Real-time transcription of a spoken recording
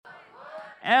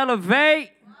Elevate.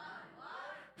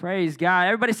 Praise God.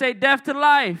 Everybody say death to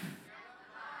life.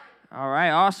 All right,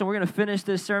 awesome. We're going to finish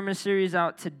this sermon series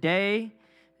out today.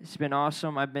 It's been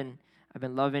awesome. I've been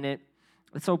loving it.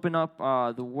 Let's open up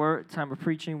the word time of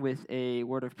preaching with a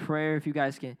word of prayer. If you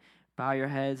guys can bow your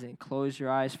heads and close your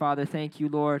eyes. Father, thank you,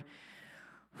 Lord,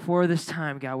 for this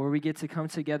time, God, where we get to come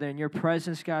together in your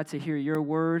presence, God, to hear your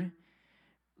word.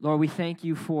 Lord, we thank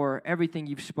you for everything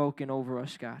you've spoken over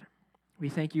us, God. We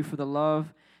thank you for the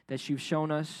love that you've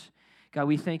shown us. God,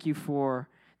 we thank you for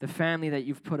the family that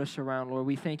you've put us around, Lord.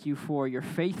 We thank you for your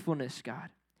faithfulness, God.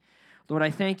 Lord,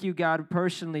 I thank you, God,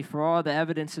 personally for all the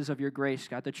evidences of your grace,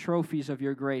 God, the trophies of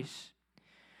your grace.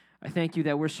 I thank you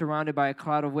that we're surrounded by a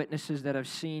cloud of witnesses that have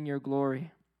seen your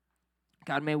glory.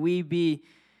 God, may we be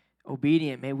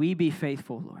obedient. May we be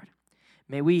faithful, Lord.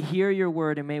 May we hear your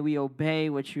word and may we obey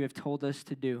what you have told us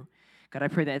to do. God, I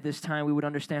pray that at this time we would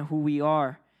understand who we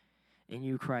are in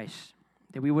you, Christ.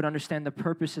 That we would understand the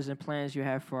purposes and plans you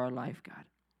have for our life, God.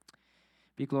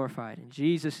 Be glorified. In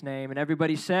Jesus' name. And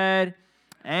everybody said,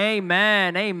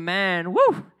 amen, amen.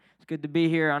 Woo! It's good to be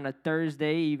here on a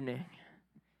Thursday evening.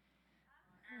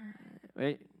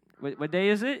 Wait, what day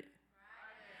is it?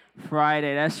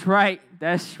 Friday. That's right.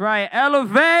 That's right.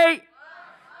 Elevate.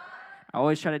 I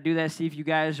always try to do that, see if you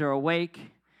guys are awake.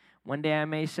 One day I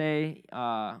may say,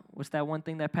 what's that one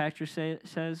thing that Patrick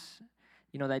says?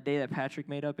 You know, that day that Patrick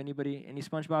made up? Anybody, any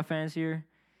SpongeBob fans here?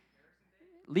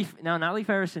 Not Leif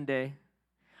Harrison Day.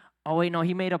 Oh, wait, no,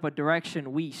 he made up a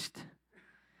direction Weast.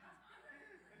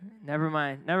 Never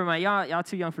mind. Y'all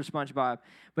too young for SpongeBob.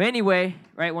 But anyway,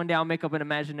 right, one day I'll make up an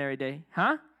imaginary day.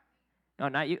 Huh? No,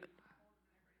 not you.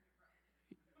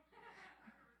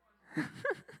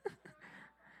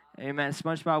 Amen.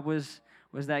 SpongeBob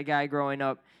was that guy growing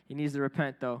up. He needs to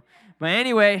repent, though. But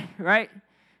anyway, right?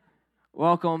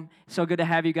 Welcome. So good to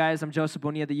have you guys. I'm Joseph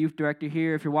Bonilla, the youth director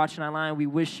here. If you're watching online, we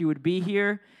wish you would be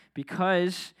here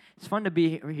because it's fun to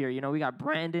be here. You know, we got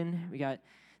Brandon. We got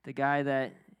the guy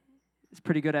that is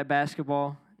pretty good at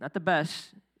basketball. Not the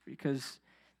best, because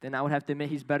then I would have to admit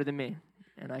he's better than me,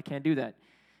 and I can't do that.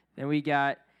 Then we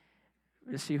got,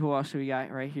 let's see who else we got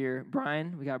right here.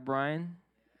 Brian. We got Brian.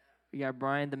 We got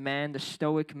Brian, the man, the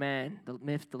stoic man, the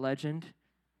myth, the legend.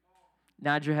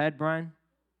 Nod your head, Brian.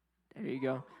 There you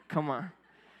go. Come on.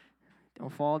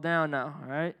 Don't fall down now, all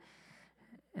right?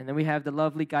 And then we have the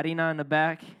lovely Karina in the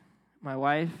back, my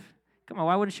wife. Come on,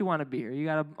 why wouldn't you want to be here? You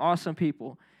got awesome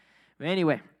people. But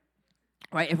anyway,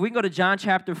 all right, if we can go to John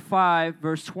chapter 5,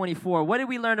 verse 24, what did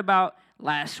we learn about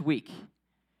last week? I'll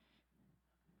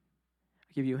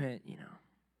give you a hint, you know.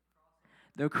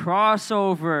 The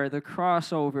crossover,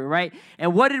 right?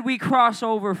 And what did we cross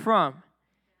over from?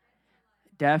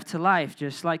 Death to life,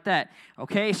 just like that.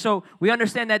 Okay, so we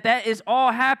understand that is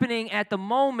all happening at the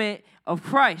moment of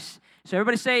Christ. So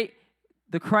everybody say,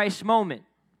 the Christ moment.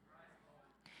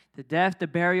 The death, the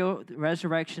burial, the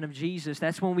resurrection of Jesus.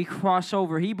 That's when we cross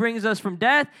over. He brings us from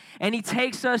death, and he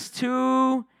takes us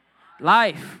to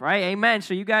life, right? Amen.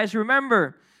 So you guys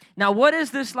remember. Now, what does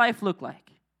this life look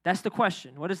like? That's the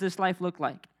question. What does this life look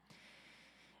like?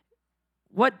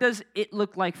 What does it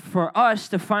look like for us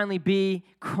to finally be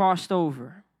crossed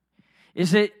over?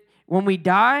 Is it when we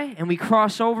die and we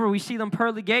cross over, we see them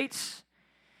pearly gates,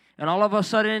 and all of a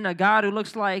sudden a God who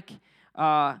looks like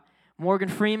Morgan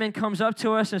Freeman comes up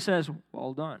to us and says,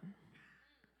 well done,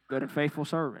 good and faithful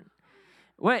servant.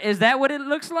 Is that what it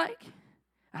looks like?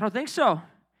 I don't think so.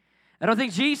 I don't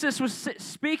think Jesus was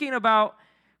speaking about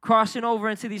crossing over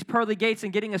into these pearly gates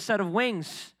and getting a set of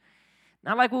wings.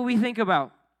 Not like what we think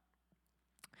about.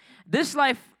 This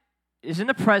life is in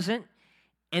the present,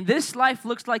 and this life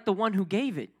looks like the one who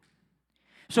gave it.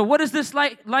 So what does this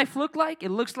life look like? It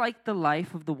looks like the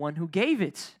life of the one who gave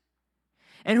it.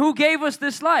 And who gave us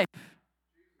this life?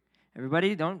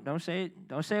 Everybody, don't say it.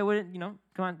 Don't say it with it, you know.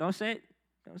 Come on, don't say it.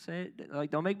 Don't say it. Like,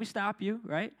 don't make me stop you,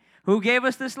 right? Who gave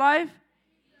us this life?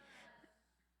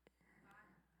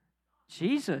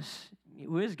 Jesus,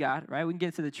 who is God, right? We can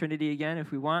get to the Trinity again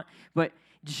if we want. But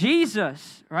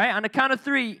Jesus, right? On the count of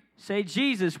three, say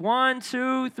Jesus. 1,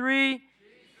 2, 3. Jesus.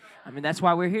 I mean, that's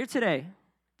why we're here today.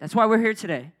 That's why we're here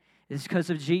today. It's because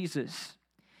of Jesus.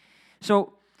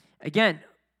 So, again,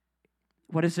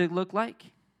 what does it look like?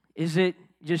 Is it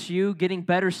just you getting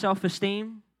better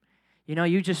self-esteem? You know,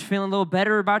 you just feeling a little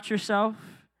better about yourself?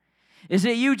 Is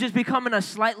it you just becoming a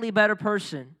slightly better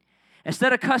person?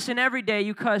 Instead of cussing every day,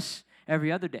 you cuss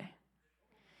every other day.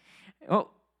 Oh,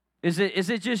 is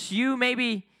it just you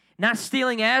maybe not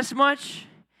stealing as much?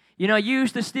 You know, you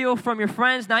used to steal from your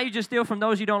friends. Now you just steal from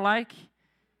those you don't like.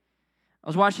 I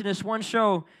was watching this one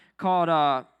show called,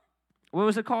 what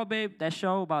was it called, babe? That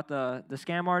show about the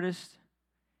scam artist?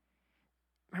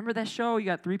 Remember that show? You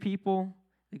got 3 people.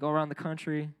 They go around the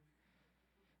country.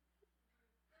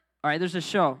 All right, there's a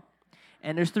show.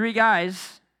 And there's 3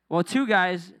 guys. Well, 2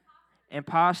 guys,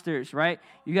 imposters, right?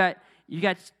 You got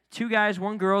 2 guys,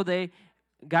 1 girl. They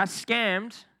got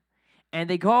scammed. And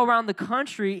they go around the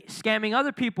country scamming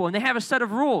other people. And they have a set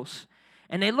of rules.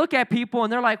 And they look at people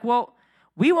and they're like, well,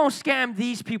 we won't scam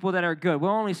these people that are good.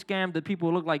 We'll only scam the people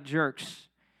who look like jerks.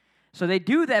 So they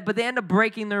do that, but they end up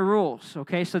breaking their rules,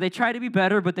 okay? So they try to be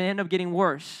better, but they end up getting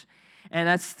worse. And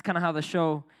that's kind of how the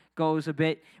show goes a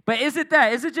bit. But is it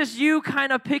that? Is it just you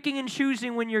kind of picking and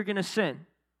choosing when you're going to sin?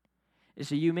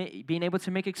 Is it you being able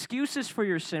to make excuses for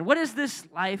your sin? What does this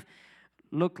life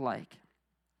look like?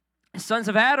 As sons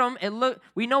of Adam,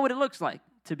 we know what it looks like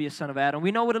to be a son of Adam.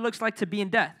 We know what it looks like to be in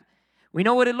death. We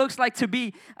know what it looks like to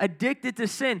be addicted to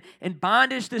sin and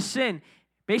bondage to sin,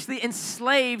 basically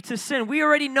enslaved to sin. We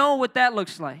already know what that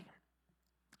looks like.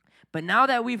 But now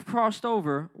that we've crossed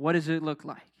over, what does it look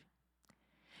like?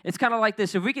 It's kind of like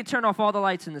this. If we could turn off all the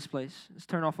lights in this place. Let's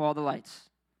turn off all the lights.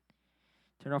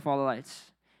 Turn off all the lights.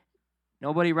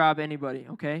 Nobody rob anybody,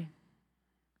 okay?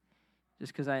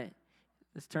 Just because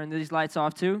let's turn these lights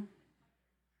off too.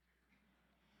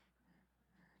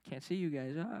 Can't see you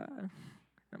guys.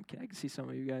 I'm kidding. I can see some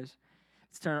of you guys.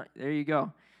 Let's turn. There you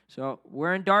go. So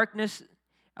we're in darkness.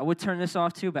 I would turn this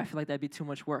off too, but I feel like that'd be too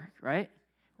much work, right?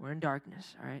 We're in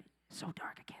darkness, all right? It's so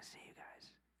dark, I can't see you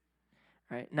guys.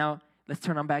 All right, now let's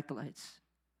turn on back the lights.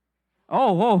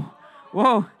 Oh,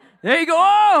 whoa. There you go.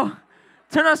 Oh,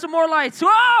 turn on some more lights.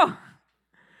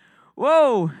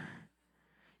 Whoa.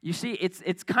 You see,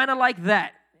 it's kind of like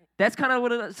that. That's kind of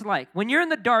what it's like. When you're in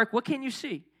the dark, what can you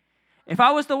see? If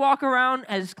I was to walk around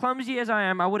as clumsy as I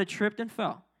am, I would have tripped and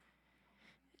fell.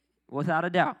 Without a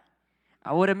doubt.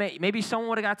 I would have maybe someone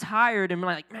would have got tired and been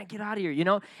like, man, get out of here, you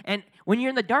know? And when you're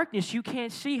in the darkness, you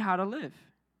can't see how to live.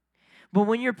 But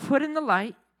when you're put in the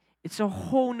light, it's a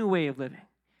whole new way of living.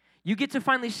 You get to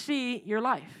finally see your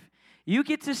life. You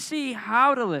get to see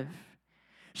how to live.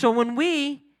 So when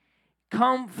we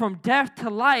come from death to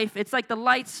life, it's like the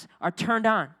lights are turned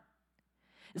on.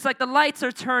 It's like the lights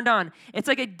are turned on. It's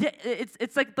like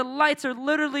it's like the lights are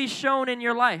literally shown in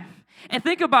your life. And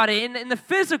think about it, in the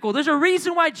physical, there's a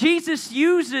reason why Jesus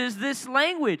uses this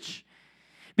language.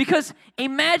 Because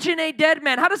imagine a dead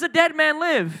man. How does a dead man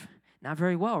live? Not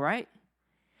very well, right?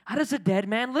 How does a dead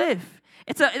man live?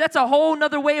 That's a whole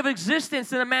nother way of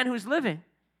existence than a man who's living.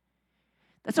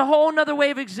 That's a whole nother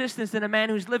way of existence than a man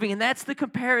who's living. And that's the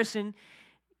comparison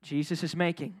Jesus is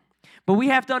making. But we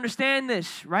have to understand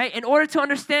this, right? In order to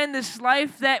understand this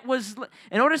life in order to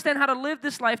understand how to live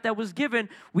this life that was given,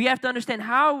 we have to understand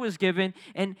how it was given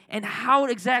and how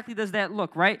exactly does that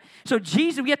look, right? So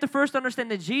we have to first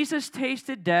understand that Jesus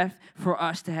tasted death for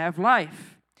us to have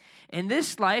life. And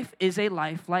this life is a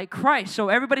life like Christ. So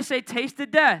everybody say, tasted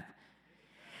death.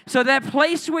 So that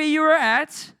place where you are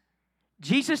at,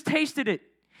 Jesus tasted it.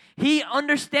 He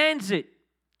understands it.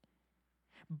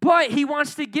 But he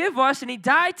wants to give us, and he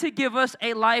died to give us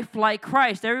a life like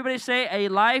Christ. Everybody say, a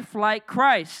life like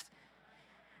Christ.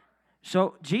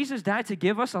 So Jesus died to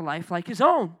give us a life like his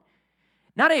own.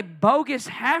 Not a bogus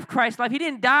half-Christ life. He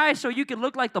didn't die so you could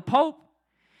look like the Pope.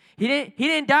 He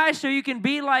didn't die so you can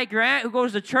be like your aunt who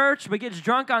goes to church but gets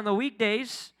drunk on the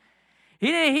weekdays.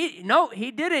 He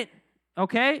didn't,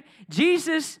 okay?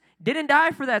 Jesus didn't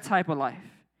die for that type of life.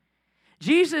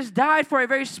 Jesus died for a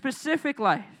very specific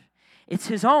life. It's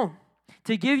his own,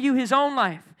 to give you his own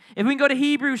life. If we can go to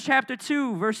Hebrews chapter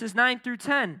 2, verses 9 through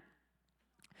 10.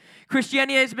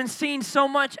 Christianity has been seen so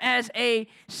much as a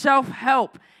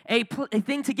self-help, a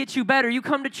thing to get you better. You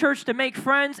come to church to make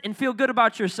friends and feel good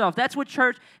about yourself. That's what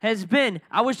church has been.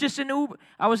 I was in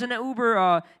an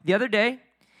Uber the other day,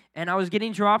 and I was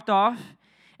getting dropped off.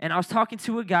 And I was talking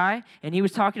to a guy, and he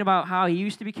was talking about how he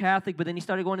used to be Catholic, but then he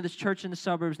started going to this church in the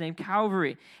suburbs named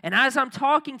Calvary. And as I'm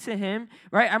talking to him,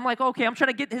 right, I'm like, okay, I'm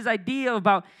trying to get his idea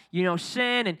about,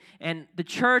 sin and the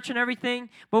church and everything.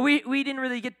 But we didn't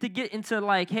really get into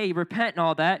like, hey, repent and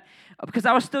all that, because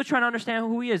I was still trying to understand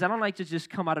who he is. I don't like to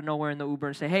just come out of nowhere in the Uber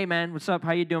and say, hey, man, what's up?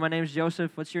 How you doing? My name's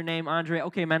Joseph. What's your name? Andre.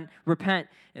 Okay, man, repent.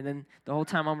 And then the whole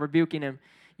time I'm rebuking him,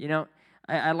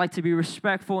 I like to be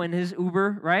respectful in his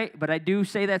Uber, right? But I do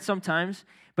say that sometimes.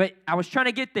 But I was trying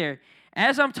to get there.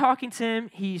 As I'm talking to him,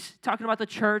 he's talking about the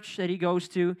church that he goes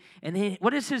to. And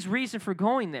what is his reason for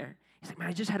going there? He's like, man,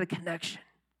 I just had a connection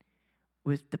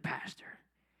with the pastor.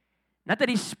 Not that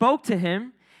he spoke to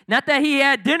him. Not that he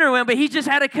had dinner with him. But he just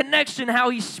had a connection how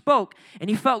he spoke. And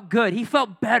he felt good. He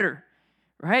felt better,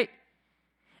 right?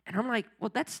 And I'm like, well,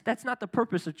 that's not the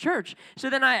purpose of church. So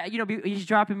then he's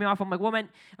dropping me off. I'm like, well, man,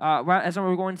 as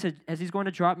he's going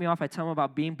to drop me off, I tell him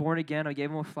about being born again. I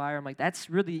gave him a flyer. I'm like, that's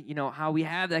really, how we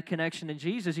have that connection to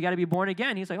Jesus. You got to be born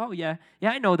again. He's like, oh, yeah,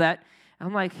 I know that.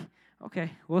 I'm like,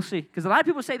 okay, we'll see. Because a lot of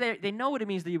people say they know what it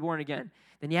means to be born again.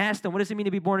 Then you ask them, what does it mean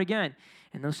to be born again?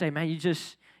 And they'll say, man, you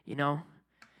just,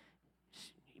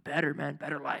 better, man,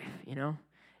 better life,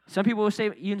 Some people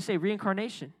will even say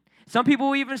reincarnation. Some people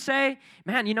will even say,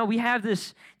 man, we have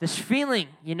this feeling,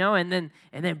 and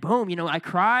then boom, I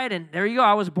cried, and there you go,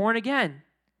 I was born again.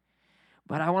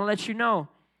 But I want to let you know,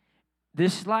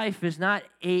 this life is not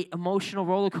an emotional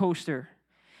roller coaster.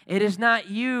 It is not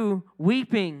you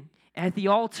weeping at the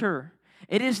altar.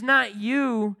 It is not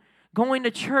you going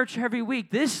to church every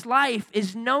week. This life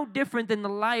is no different than the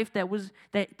life the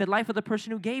life of the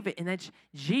person who gave it, and that's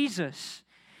Jesus.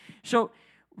 So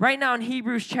right now in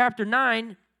Hebrews chapter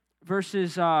 2,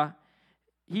 verses 9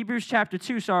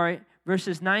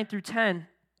 through 10,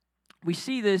 we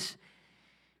see this.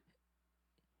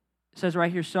 It says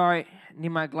right here, sorry, I need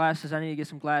my glasses. I need to get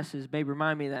some glasses. Babe,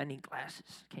 remind me that I need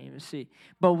glasses. Can't even see.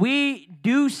 But we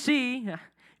do see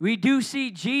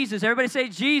Jesus. Everybody say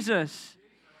Jesus.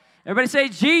 Everybody say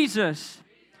Jesus.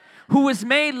 Who was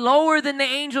made lower than the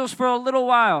angels for a little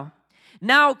while.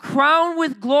 Now crowned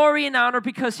with glory and honor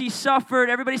because he suffered.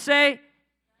 Everybody say.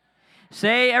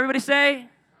 Everybody say.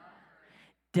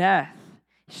 Death.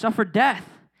 He suffered death.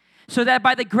 So that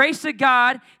by the grace of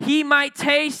God, he might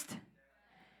taste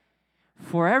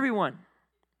for everyone.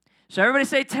 So everybody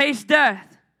say, taste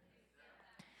death.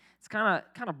 It's kind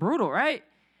of brutal, right?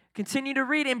 Continue to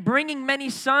read. In bringing many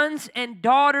sons and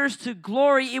daughters to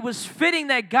glory, it was fitting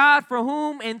that God, for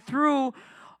whom and through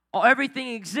everything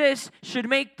exists, should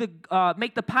make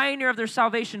the pioneer of their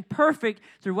salvation perfect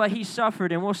through what he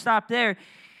suffered. And we'll stop there.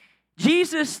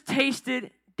 Jesus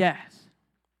tasted death.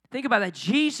 Think about that.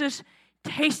 Jesus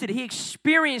tasted it. He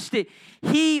experienced it.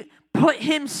 He put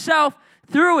himself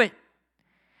through it.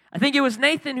 I think it was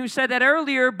Nathan who said that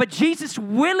earlier, but Jesus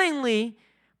willingly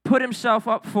put himself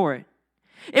up for it.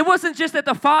 It wasn't just that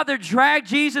the Father dragged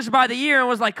Jesus by the ear and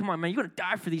was like, come on, man, you're going to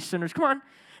die for these sinners. Come on.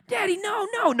 Daddy, no,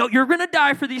 you're going to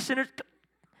die for these sinners.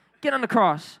 Get on the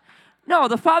cross. No,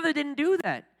 the Father didn't do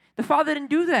that. The Father didn't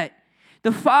do that.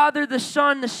 The Father, the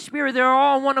Son, the Spirit, they're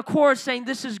all on one accord saying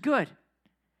this is good.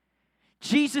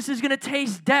 Jesus is going to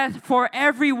taste death for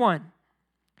everyone.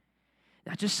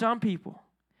 Not just some people,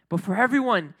 but for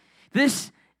everyone.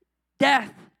 This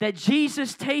death that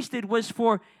Jesus tasted was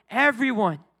for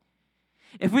everyone.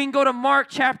 If we can go to Mark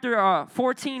chapter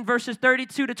 14, verses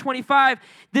 32 to 25,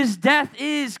 this death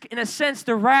is, in a sense,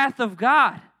 the wrath of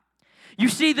God. You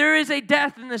see, there is a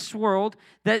death in this world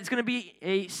that's going to be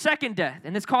a second death,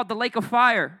 and it's called the lake of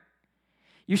fire.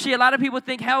 You see, a lot of people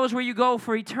think hell is where you go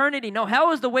for eternity. No,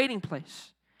 hell is the waiting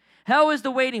place. Hell is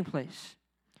the waiting place.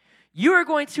 You are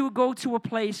going to go to a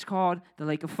place called the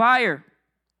lake of fire.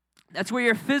 That's where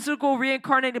your physical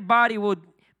reincarnated body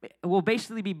will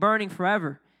basically be burning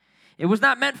forever. It was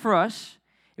not meant for us.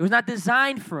 It was not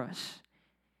designed for us.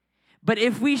 But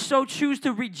if we so choose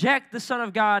to reject the Son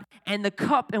of God and the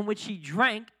cup in which he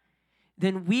drank,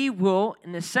 then we will,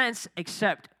 in a sense,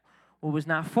 accept what was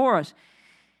not for us.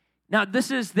 Now,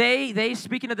 this is they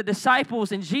speaking of the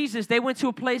disciples and Jesus, they went to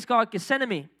a place called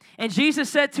Gethsemane. And Jesus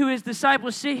said to his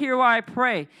disciples, sit here while I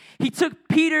pray. He took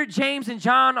Peter, James, and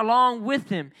John along with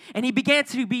him. And he began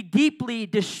to be deeply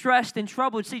distressed and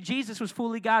troubled. See, Jesus was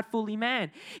fully God, fully man.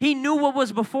 He knew what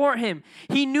was before him.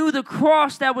 He knew the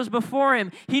cross that was before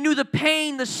him. He knew the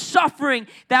pain, the suffering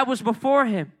that was before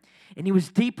him. And he was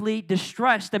deeply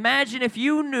distressed. Imagine if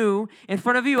you knew in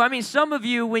front of you. I mean, some of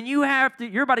you, when you're about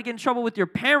to get in trouble with your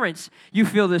parents, you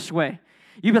feel this way.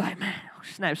 You'd be like, man,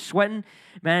 snap, sweating.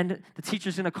 Man, the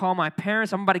teacher's going to call my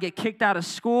parents. I'm about to get kicked out of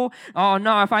school. Oh,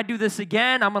 no, if I do this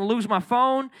again, I'm going to lose my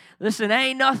phone. Listen, that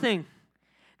ain't nothing.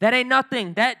 That ain't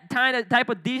nothing. That type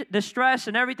of distress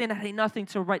and everything, that ain't nothing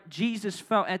to what Jesus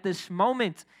felt at this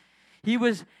moment. He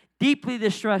was deeply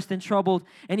distressed and troubled.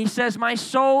 And he says, my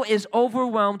soul is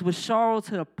overwhelmed with sorrow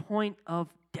to the point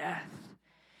of death.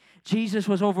 Jesus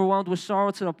was overwhelmed with sorrow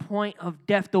to the point of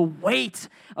death. The weight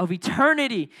of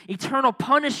eternity, eternal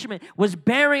punishment was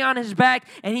bearing on his back.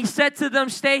 And he said to them,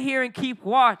 stay here and keep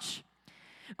watch.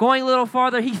 Going a little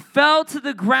farther, he fell to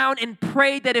the ground and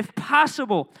prayed that if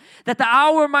possible, that the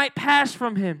hour might pass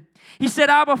from him. He said,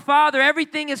 Abba, Father,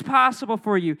 everything is possible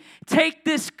for you. Take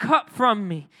this cup from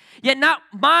me. Yet not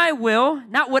my will,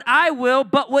 not what I will,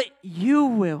 but what you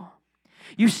will.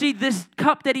 You see, this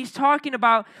cup that he's talking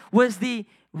about was the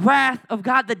wrath of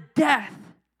God, the death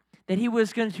that he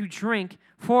was going to drink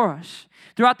for us.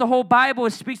 Throughout the whole Bible,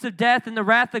 it speaks of death and the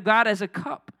wrath of God as a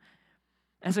cup.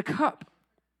 as a cup.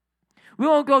 We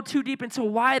won't go too deep into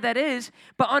why that is,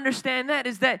 but understand that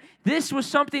is that this was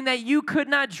something that you could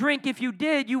not drink. If you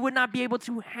did, you would not be able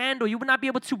to handle. You would not be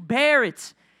able to bear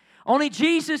it. Only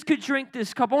Jesus could drink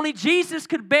this cup. Only Jesus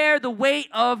could bear the weight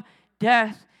of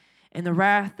death and the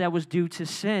wrath that was due to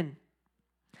sin.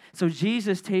 So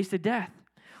Jesus tasted death.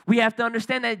 We have to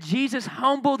understand that Jesus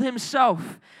humbled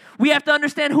himself. We have to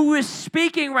understand who is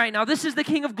speaking right now. This is the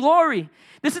King of glory.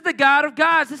 This is the God of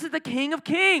gods. This is the King of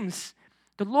kings.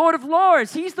 The Lord of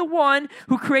lords. He's the one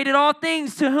who created all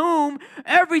things, to whom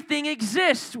everything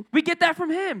exists. We get that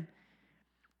from him.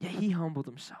 Yet he humbled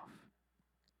himself.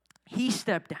 He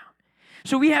stepped down.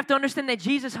 So we have to understand that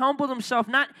Jesus humbled himself,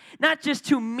 not just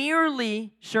to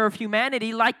merely serve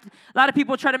humanity, like a lot of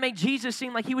people try to make Jesus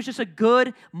seem like he was just a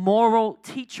good moral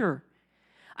teacher.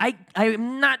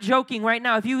 I'm not joking right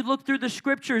now. If you look through the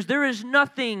scriptures, there is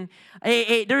nothing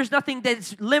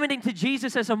that's limiting to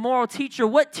Jesus as a moral teacher.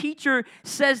 What teacher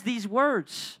says these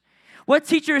words? What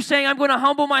teacher is saying, I'm going to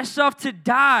humble myself to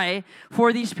die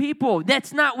for these people?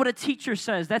 That's not what a teacher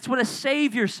says. That's what a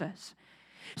Savior says.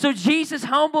 So Jesus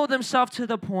humbled himself to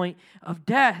the point of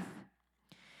death.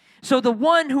 So the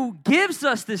one who gives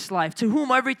us this life, to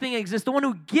whom everything exists, the one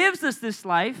who gives us this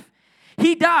life,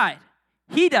 he died.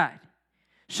 He died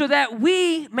so that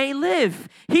we may live.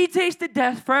 He tasted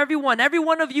death for everyone. Every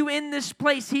one of you in this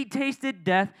place, he tasted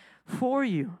death for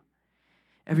you.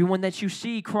 Everyone that you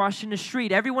see crossing the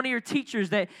street, every one of your teachers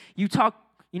that you talk,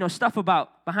 stuff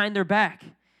about behind their back.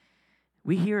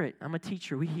 We hear it. I'm a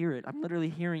teacher. We hear it. I'm literally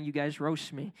hearing you guys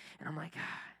roast me. And I'm like,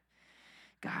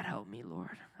 God help me,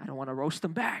 Lord. I don't want to roast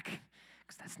them back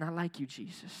because that's not like you,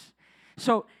 Jesus.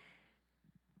 So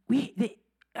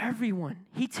everyone,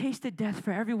 he tasted death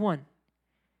for everyone.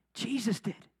 Jesus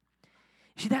did.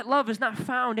 See, that love is not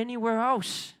found anywhere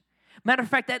else. Matter of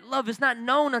fact, that love is not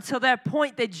known until that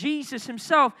point that Jesus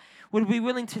himself would be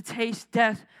willing to taste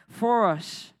death for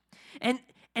us. And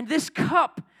this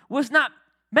cup was not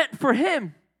meant for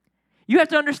him. You have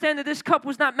to understand that this cup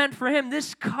was not meant for him.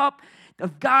 This cup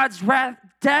of God's wrath,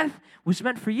 death, was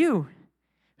meant for you.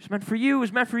 It was meant for you. It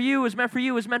was meant for you. It was meant for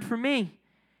you. It was meant for me.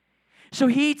 So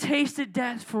he tasted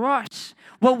death for us.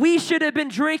 What we should have been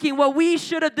drinking, what we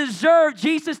should have deserved,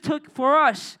 Jesus took for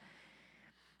us.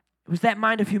 It was that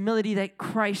mind of humility that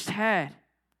Christ had.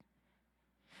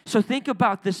 So think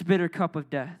about this bitter cup of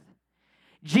death.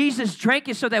 Jesus drank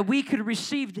it so that we could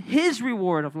receive his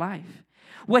reward of life.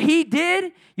 What he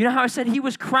did, you know how I said he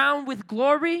was crowned with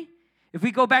glory? If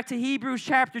we go back to Hebrews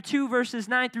chapter 2, verses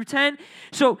 9 through 10.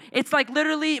 So it's like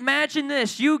literally, imagine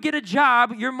this. You get a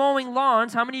job, you're mowing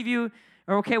lawns. How many of you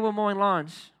are okay with mowing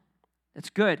lawns?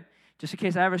 That's good. Just in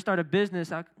case I ever start a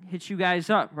business, I'll hit you guys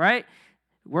up, right?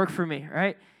 Work for me,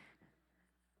 right?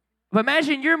 But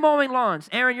imagine you're mowing lawns.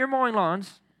 Aaron, you're mowing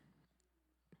lawns.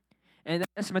 And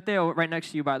that's Mateo right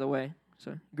next to you, by the way.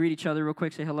 So greet each other real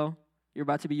quick. Say hello. You're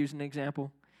about to be using an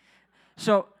example.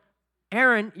 So,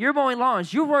 Aaron, you're mowing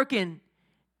lawns. You're working,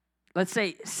 let's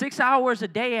say, 6 hours a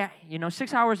day,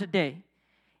 6 hours a day.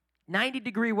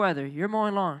 90-degree weather. You're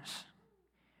mowing lawns,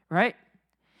 right?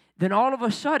 Then all of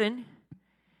a sudden,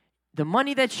 the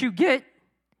money that you get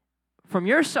from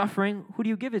your suffering, who do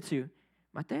you give it to?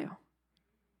 Mateo.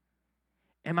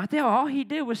 And Mateo, all he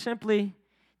did was simply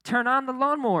turn on the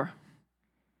lawnmower,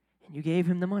 and you gave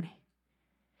him the money.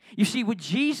 You see, what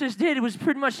Jesus did, it was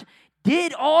pretty much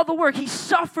did all the work. He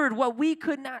suffered what we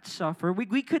could not suffer.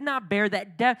 We could not bear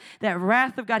that death, that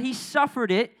wrath of God. He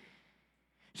suffered it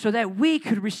so that we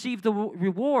could receive the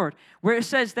reward. Where it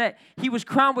says that he was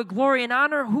crowned with glory and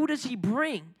honor, who does he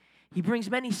bring? He brings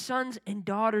many sons and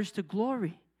daughters to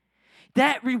glory.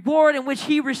 That reward in which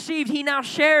he received, he now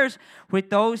shares with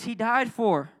those he died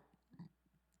for.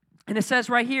 And it says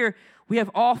right here, we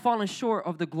have all fallen short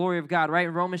of the glory of God, right?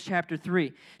 In Romans chapter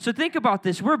 3. So think about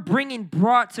this. We're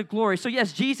brought to glory. So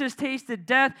yes, Jesus tasted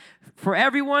death for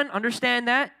everyone. Understand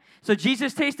that. So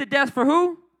Jesus tasted death for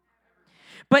who?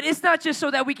 But it's not just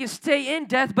so that we can stay in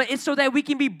death, but it's so that we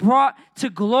can be brought to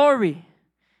glory.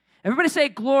 Everybody say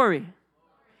glory.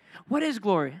 What is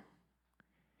glory?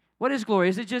 What is glory?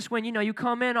 Is it just when, you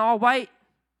come in all white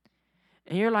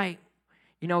and you're like,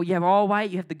 you have all white,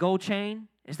 you have the gold chain?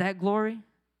 Is that glory?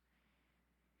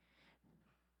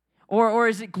 Or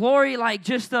is it glory like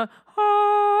just the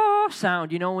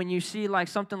sound, when you see like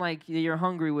something like you're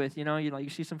hungry with, you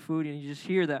see some food and you just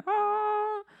hear that,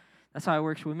 That's how it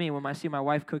works with me. When I see my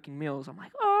wife cooking meals, I'm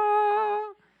like,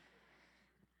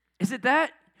 Is it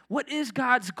that? What is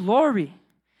God's glory?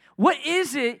 What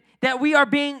is it that we are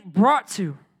being brought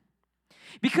to?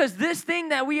 Because this thing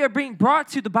that we are being brought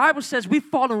to, the Bible says we've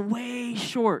fallen way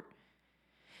short.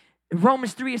 In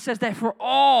Romans 3, it says that for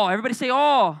all, everybody say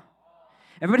all.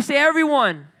 Everybody say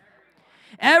everyone.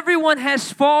 Everyone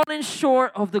has fallen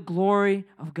short of the glory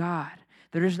of God.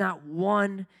 There is not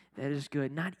one that is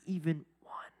good, not even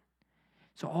one.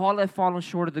 So all have fallen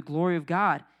short of the glory of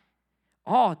God.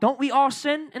 All. Don't we all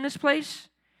sin in this place?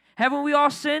 Haven't we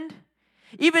all sinned?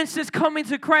 Even since coming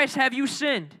to Christ, have you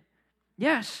sinned?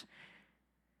 Yes.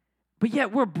 But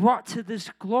yet we're brought to this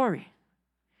glory.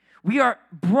 We are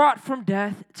brought from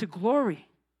death to glory.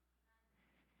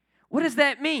 What does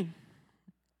that mean?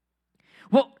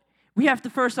 Well, we have to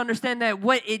first understand that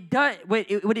what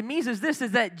it means is this,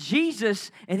 is that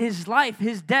Jesus and his life,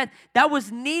 his death, that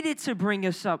was needed to bring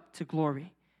us up to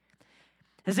glory.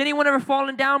 Has anyone ever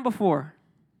fallen down before?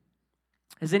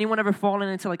 Has anyone ever fallen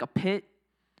into like a pit?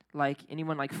 Like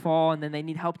anyone like fall and then they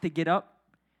need help to get up?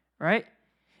 Right?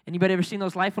 Anybody ever seen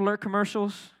those Life Alert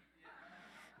commercials?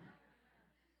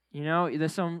 You know,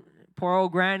 there's some poor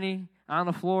old granny on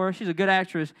the floor. She's a good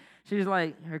actress. She's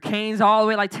like, her cane's all the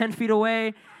way like 10 feet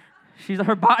away.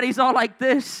 Her body's all like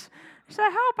this. She's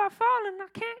like, help, I've fallen. I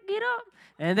can't get up.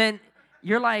 And then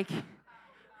you're like,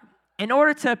 in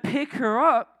order to pick her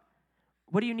up,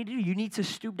 what do you need to do? You need to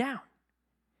stoop down.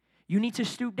 You need to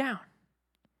stoop down.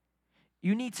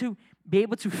 You need to be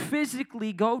able to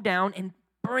physically go down and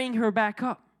bring her back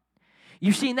up.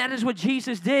 You see, and that is what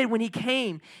Jesus did when he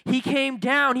came. He came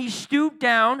down, he stooped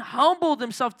down, humbled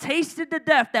himself, tasted the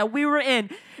death that we were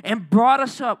in, and brought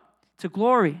us up to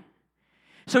glory.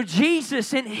 So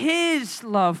Jesus, in his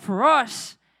love for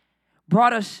us,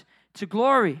 brought us to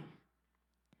glory.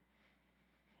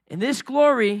 And this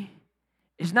glory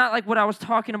is not like what I was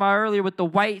talking about earlier with the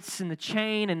whites and the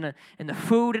chain and the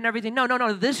food and everything.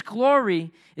 No. This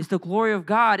glory is the glory of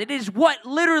God. It is what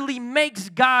literally makes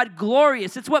God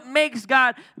glorious. It's what makes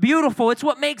God beautiful. It's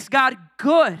what makes God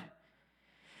good.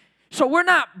 So we're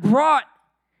not brought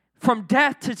from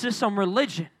death to just some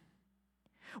religion.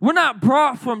 We're not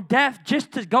brought from death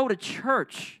just to go to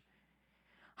church.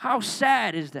 How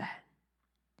sad is that?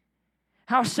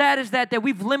 How sad is that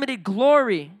we've limited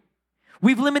glory?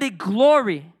 We've limited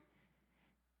glory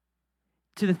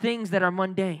to the things that are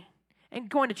mundane. And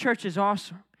going to church is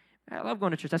awesome. I love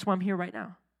going to church. That's why I'm here right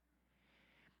now.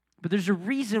 But there's a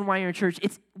reason why you're in church.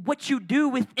 It's what you do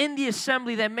within the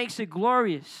assembly that makes it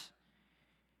glorious.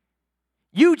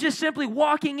 You just simply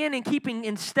walking in and keeping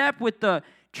in step with the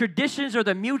traditions or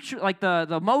the mutual, like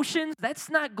the motions, that's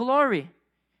not glory.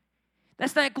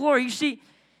 That's not glory. You see,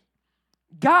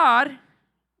 God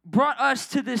brought us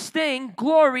to this thing,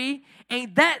 glory,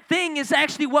 and that thing is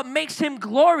actually what makes him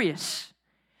glorious.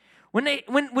 When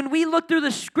we look through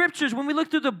the scriptures, when we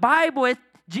look through the Bible,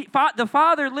 the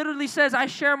Father literally says, I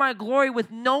share my glory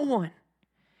with no one.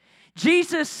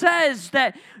 Jesus says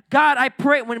that, God, I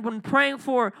pray, when praying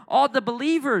for all the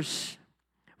believers,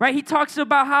 right? He talks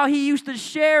about how he used to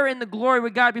share in the glory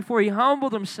with God before he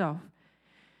humbled himself.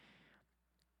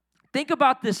 Think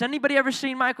about this. Anybody ever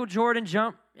seen Michael Jordan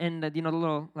jump? And, the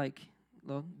little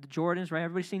the Jordans, right?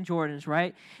 Everybody's seen Jordans,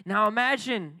 right? Now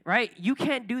imagine, right? You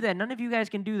can't do that. None of you guys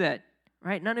can do that,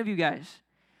 right? None of you guys.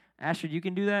 Astrid, you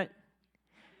can do that?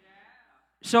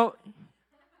 So,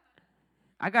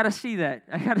 I got to see that.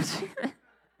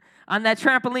 On that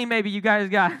trampoline, maybe you guys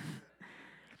got.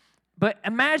 But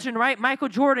imagine, right? Michael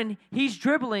Jordan, he's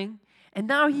dribbling, and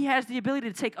now he has the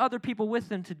ability to take other people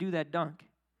with him to do that dunk.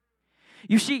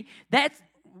 You see, that's,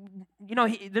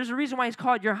 there's a reason why he's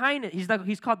called Your Highness.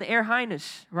 He's called the Air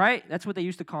Highness, right? That's what they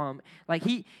used to call him. Like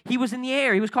he was in the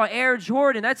air. He was called Air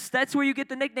Jordan. That's where you get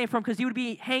the nickname from, because he would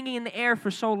be hanging in the air for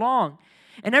so long.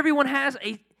 And everyone has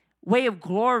a way of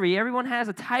glory. Everyone has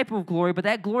a type of glory, but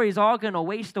that glory is all going to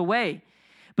waste away.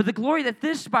 But the glory that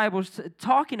this Bible is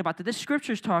talking about, that this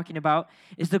Scripture is talking about,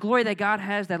 is the glory that God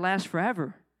has that lasts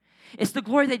forever. It's the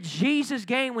glory that Jesus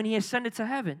gained when he ascended to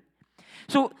heaven.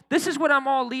 So this is what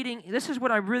this is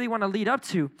what I really want to lead up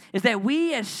to, is that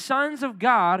we as sons of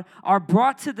God are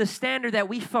brought to the standard that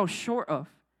we fell short of.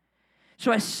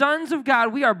 So as sons of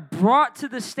God, we are brought to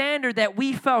the standard that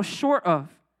we fell short of.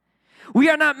 We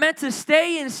are not meant to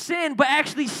stay in sin, but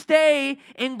actually stay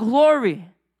in glory.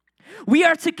 We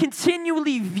are to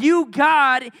continually view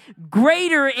God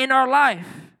greater in our life.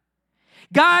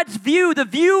 God's view, the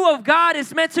view of God,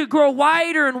 is meant to grow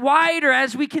wider and wider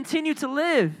as we continue to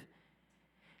live.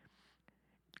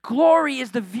 Glory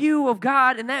is the view of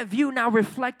God, and that view now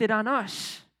reflected on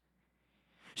us.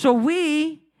 So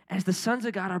we, as the sons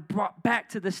of God, are brought back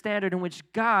to the standard in which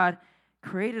God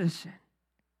created us in.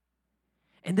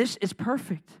 And this is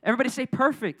perfect. Everybody say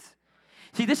perfect.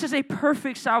 See, this is a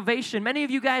perfect salvation. Many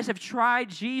of you guys have tried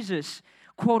Jesus,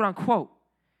 quote unquote.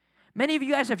 Many of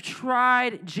you guys have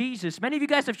tried Jesus. Many of you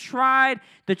guys have tried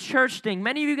the church thing.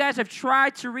 Many of you guys have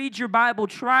tried to read your Bible,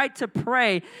 tried to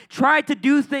pray, tried to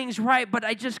do things right, but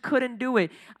I just couldn't do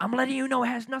it. I'm letting you know it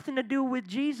has nothing to do with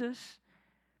Jesus.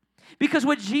 Because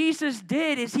what Jesus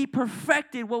did is he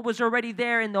perfected what was already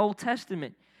there in the Old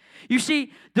Testament. You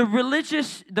see, the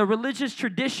religious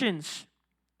traditions,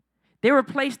 they were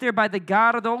placed there by the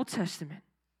God of the Old Testament.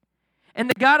 And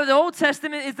the God of the Old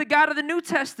Testament is the God of the New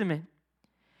Testament.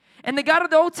 And the God of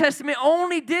the Old Testament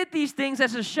only did these things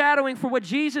as a shadowing for what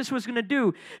Jesus was going to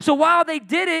do. So while they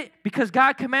did it because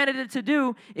God commanded it to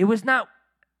do, it was not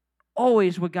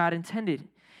always what God intended.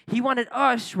 He wanted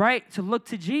us, right, to look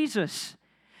to Jesus.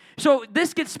 So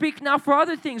this could speak now for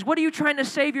other things. What are you trying to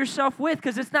save yourself with?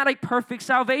 Because it's not a perfect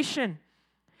salvation.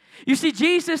 You see,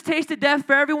 Jesus tasted death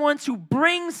for everyone to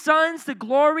bring sons to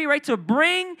glory, right? To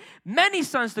bring many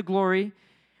sons to glory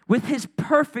with his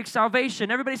perfect salvation.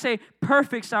 Everybody say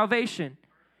perfect salvation.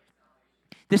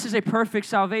 This is a perfect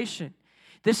salvation.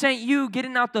 This ain't you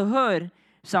getting out the hood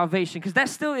salvation, because that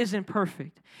still isn't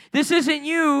perfect. This isn't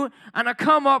you on a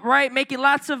come up, right? Making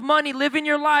lots of money, living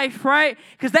your life, right?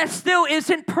 Because that still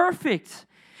isn't perfect.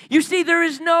 You see, there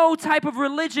is no type of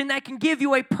religion that can give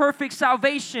you a perfect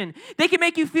salvation. They can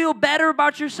make you feel better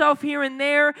about yourself here and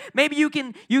there. Maybe you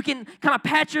can kind of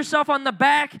pat yourself on the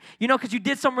back, because you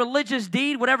did some religious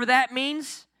deed, whatever that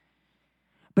means.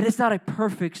 But it's not a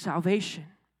perfect salvation.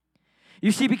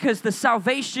 You see, because the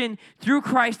salvation through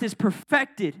Christ is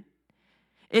perfected.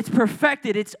 It's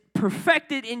perfected. It's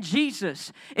perfected in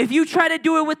Jesus. If you try to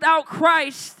do it without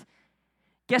Christ,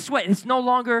 guess what? It's no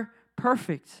longer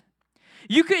perfect.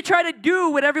 You could try to do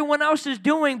what everyone else is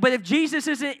doing, but if Jesus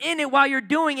isn't in it while you're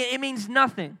doing it, it means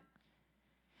nothing.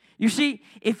 You see,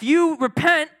 if you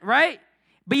repent, right,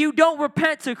 but you don't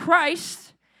repent to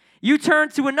Christ, you turn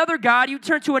to another God, you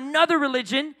turn to another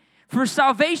religion for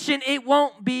salvation, it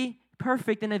won't be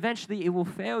perfect, and eventually it will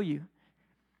fail you.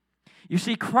 You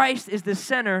see, Christ is the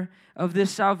center of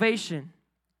this salvation.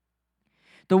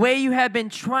 The way you have been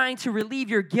trying to relieve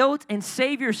your guilt and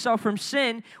save yourself from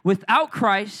sin without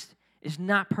Christ is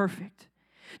not perfect.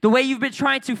 The way you've been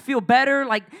trying to feel better,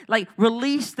 like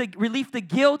relieve the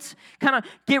guilt, kind of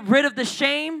get rid of the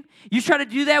shame, you try to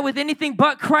do that with anything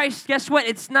but Christ, guess what?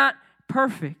 It's not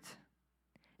perfect.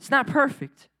 It's not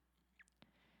perfect.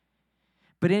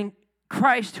 But in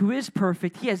Christ, who is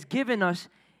perfect, he has given us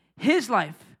his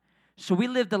life. So we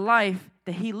live the life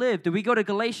that he lived. Do we go to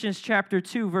Galatians chapter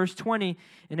 2, verse 20?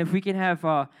 And if we can have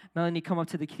Melanie come up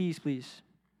to the keys, please.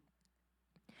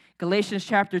 Galatians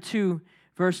chapter 2,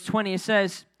 verse 20, it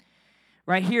says,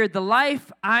 right here, the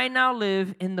life I now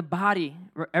live in the body.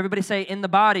 Everybody say, in the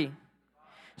body.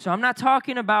 So I'm not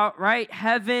talking about, right,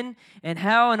 heaven and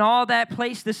hell and all that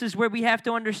place. This is where we have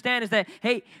to understand is that,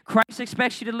 hey, Christ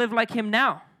expects you to live like him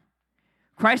now.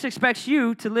 Christ expects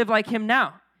you to live like him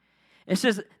now. It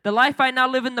says, the life I now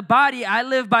live in the body, I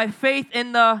live by faith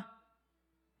in the,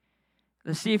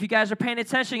 let's see if you guys are paying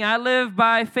attention. I live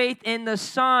by faith in the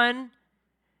Son.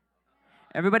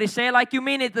 Everybody say it like you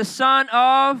mean it. The Son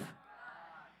of,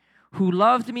 who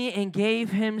loved me and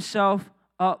gave himself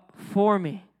up for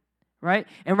me. Right?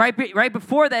 And right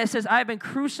before that, it says, I have been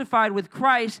crucified with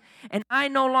Christ, and I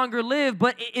no longer live,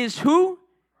 but it is who?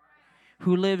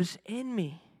 Who lives in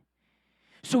me.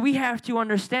 So we have to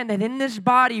understand that in this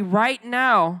body right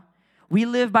now, we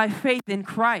live by faith in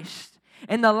Christ.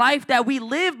 And the life that we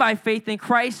live by faith in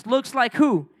Christ looks like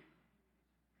who?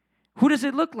 Who does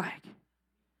it look like?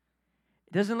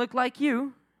 It doesn't look like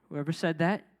you, whoever said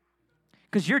that,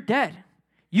 because you're dead.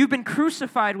 You've been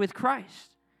crucified with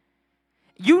Christ.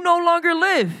 You no longer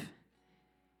live.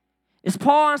 Is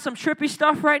Paul on some trippy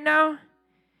stuff right now?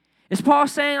 Is Paul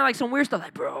saying like some weird stuff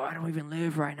like, bro, I don't even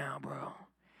live right now, bro.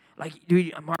 Like,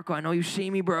 dude, Marco, I know you see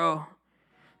me, bro,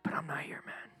 but I'm not here,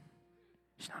 man.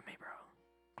 It's not me, bro.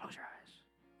 Close your eyes.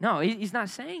 No, he's not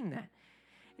saying that.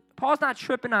 Paul's not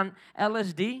tripping on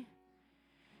LSD.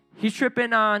 He's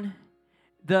tripping on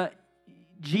the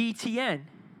GTN.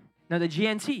 No, the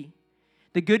GNT.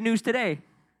 The Good News Today.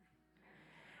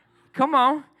 Come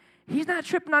on. He's not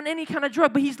tripping on any kind of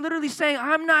drug, but he's literally saying,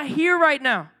 I'm not here right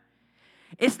now.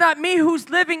 It's not me who's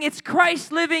living, it's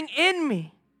Christ living in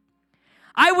me.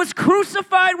 I was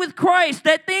crucified with Christ.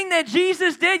 That thing that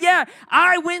Jesus did, yeah,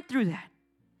 I went through that.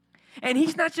 And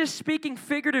he's not just speaking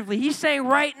figuratively. He's saying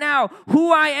right now,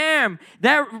 who I am,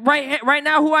 that right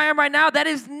now, who I am right now, that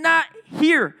is not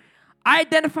here. I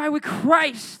identify with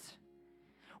Christ.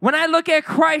 When I look at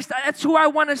Christ, that's who I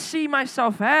want to see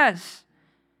myself as.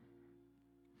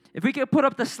 If we could put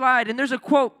up the slide, and there's a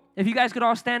quote, if you guys could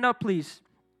all stand up, please.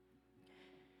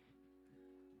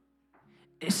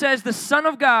 it says the Son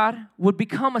of God would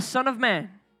become a son of man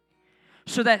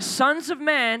so that sons of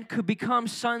man could become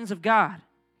sons of God.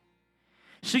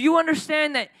 So you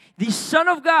understand that the Son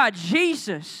of God,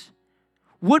 Jesus,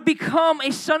 would become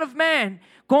a son of man,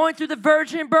 going through the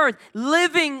virgin birth,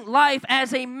 living life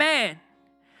as a man,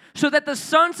 so that the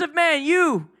sons of man,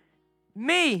 you,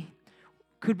 me,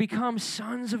 could become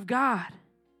sons of God.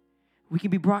 We can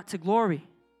be brought to glory.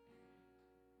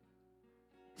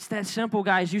 It's that simple,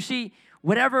 guys. You see,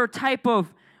 whatever type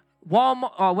of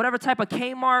Walmart, whatever type of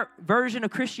Kmart version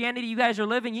of Christianity you guys are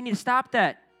living, you need to stop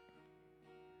that.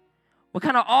 What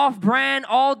kind of off-brand,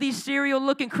 all these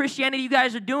cereal-looking Christianity you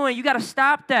guys are doing, you got to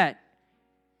stop that.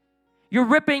 You're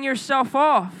ripping yourself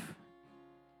off.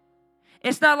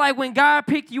 It's not like when God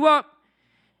picked you up,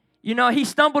 you know, he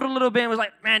stumbled a little bit and was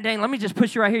like, man, dang, let me just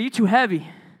push you right here. You're too heavy.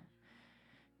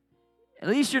 At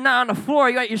least you're not on the floor.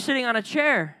 You're sitting on a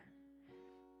chair.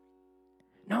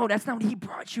 No, that's not what he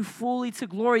brought you fully to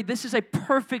glory. This is a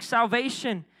perfect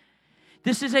salvation.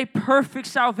 This is a perfect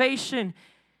salvation.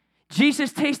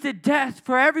 Jesus tasted death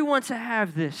for everyone to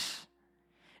have this.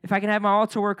 If I can have my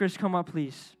altar workers come up,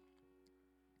 please.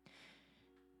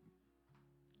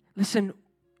 Listen,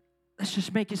 let's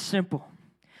just make it simple.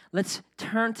 Let's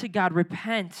turn to God,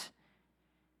 repent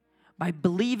by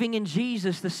believing in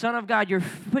Jesus, the Son of God.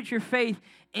 Put your faith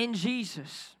in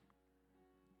Jesus.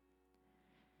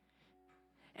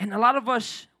 And a lot of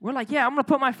us, we're like, yeah, I'm going to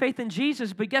put my faith in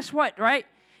Jesus. But guess what, right?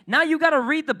 Now you got to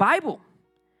read the Bible.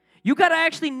 You got to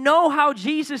actually know how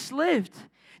Jesus lived.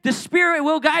 The Spirit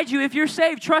will guide you. If you're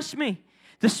saved, trust me,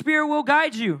 the Spirit will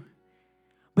guide you.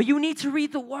 But you need to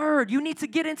read the Word. You need to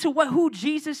get into who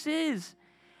Jesus is,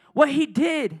 what He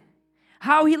did,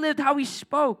 how He lived, how He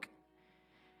spoke.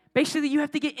 Basically, you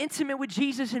have to get intimate with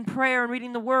Jesus in prayer and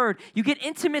reading the Word. You get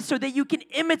intimate so that you can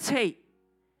imitate.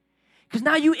 Because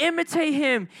now you imitate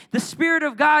Him. The Spirit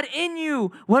of God in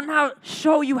you will now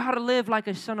show you how to live like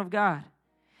a son of God.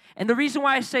 And the reason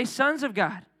why I say sons of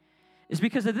God is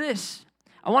because of this.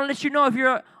 I want to let you know, if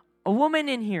you're a woman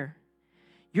in here,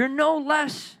 you're no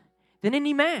less than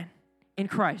any man in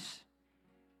Christ.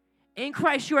 In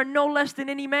Christ, you are no less than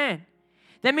any man.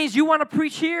 That means you want to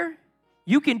preach here,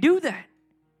 you can do that.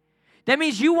 That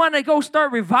means you want to go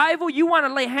start revival, you want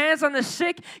to lay hands on the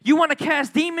sick, you want to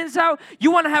cast demons out, you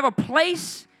want to have a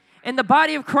place in the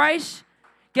body of Christ.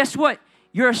 Guess what?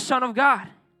 You're a son of God.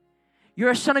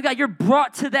 You're a son of God. You're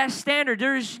brought to that standard.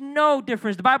 There is no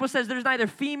difference. The Bible says there's neither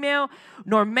female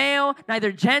nor male,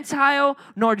 neither Gentile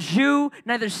nor Jew,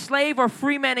 neither slave or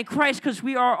free man in Christ, because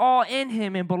we are all in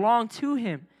Him and belong to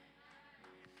Him.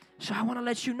 So I want to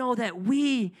let you know that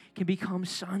we can become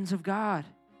sons of God.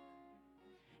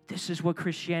 This is what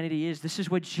Christianity is. This is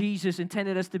what Jesus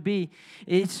intended us to be.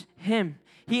 It's Him.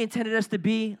 He intended us to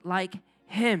be like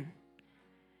Him.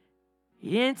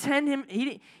 He didn't intend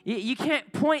him. You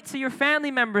can't point to your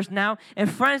family members now and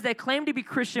friends that claim to be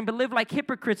Christian but live like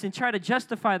hypocrites and try to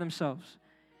justify themselves.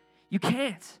 You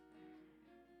can't.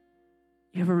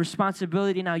 You have a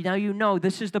responsibility now. Now you know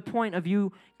this is the point of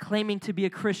you claiming to be a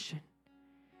Christian.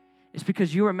 It's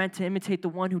because you are meant to imitate the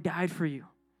one who died for you.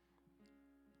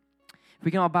 If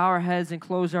we can all bow our heads and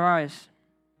close our eyes.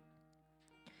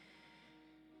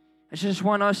 I just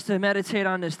want us to meditate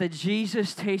on this, that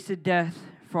Jesus tasted death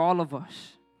for all of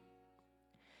us.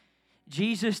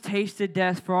 Jesus tasted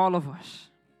death for all of us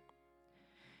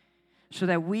so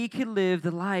that we could live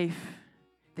the life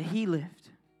that He lived.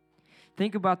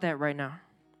 Think about that right now.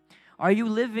 Are you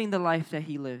living the life that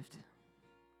He lived?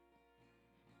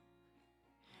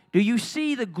 Do you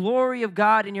see the glory of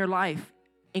God in your life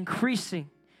increasing?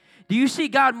 Do you see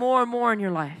God more and more in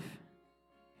your life?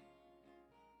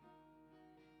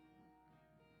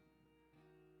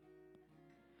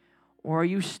 Or are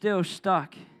you still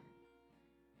stuck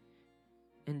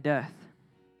in death?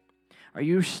 Are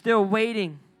you still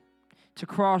waiting to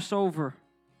cross over?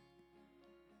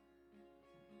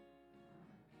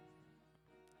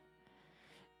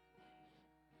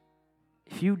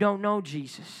 If you don't know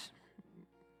Jesus,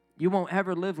 you won't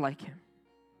ever live like Him.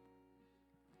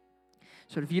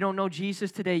 So if you don't know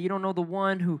Jesus today, you don't know the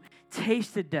one who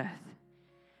tasted death,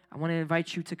 I want to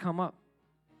invite you to come up.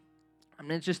 I'm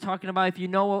not just talking about if you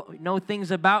know things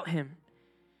about Him.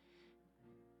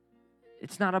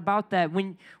 It's not about that.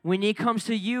 When it comes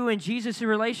to you and Jesus'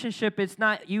 relationship, it's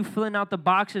not you filling out the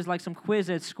boxes like some quiz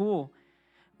at school.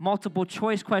 Multiple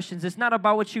choice questions. It's not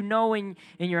about what you know in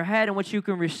your head and what you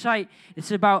can recite.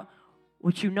 It's about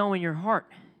what you know in your heart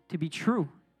to be true.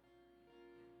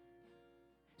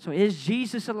 So is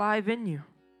Jesus alive in you?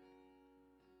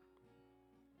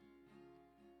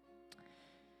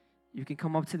 You can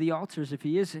come up to the altars if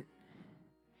He isn't.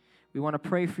 We want to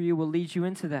pray for you. We'll lead you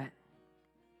into that.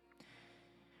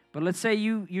 But let's say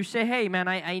you say, hey, man,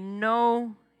 I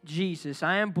know Jesus.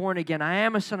 I am born again. I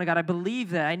am a son of God. I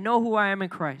believe that. I know who I am in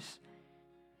Christ.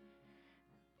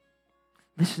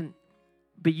 Listen,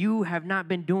 but you have not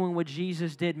been doing what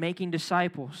Jesus did, making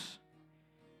disciples.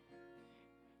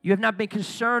 You have not been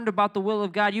concerned about the will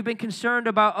of God. You've been concerned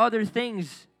about other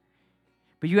things,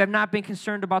 but you have not been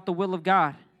concerned about the will of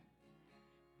God.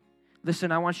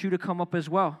 Listen, I want you to come up as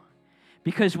well.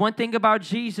 Because one thing about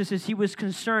Jesus is he was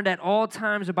concerned at all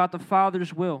times about the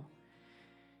Father's will.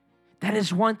 That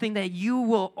is one thing that you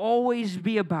will always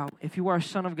be about if you are a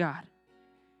son of God.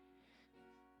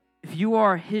 If you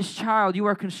are his child, you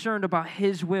are concerned about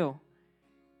his will.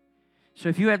 So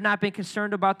if you have not been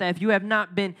concerned about that, if you have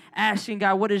not been asking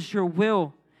God, what is your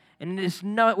will? And it is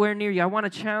nowhere near you, I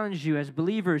want to challenge you as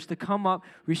believers to come up,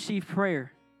 receive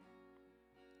prayer.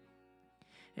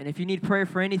 And if you need prayer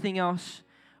for anything else,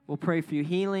 we'll pray for you.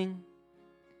 Healing,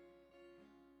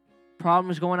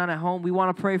 problems going on at home, we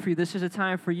want to pray for you. This is a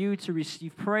time for you to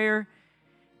receive prayer,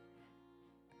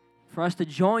 for us to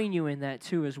join you in that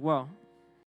too as well.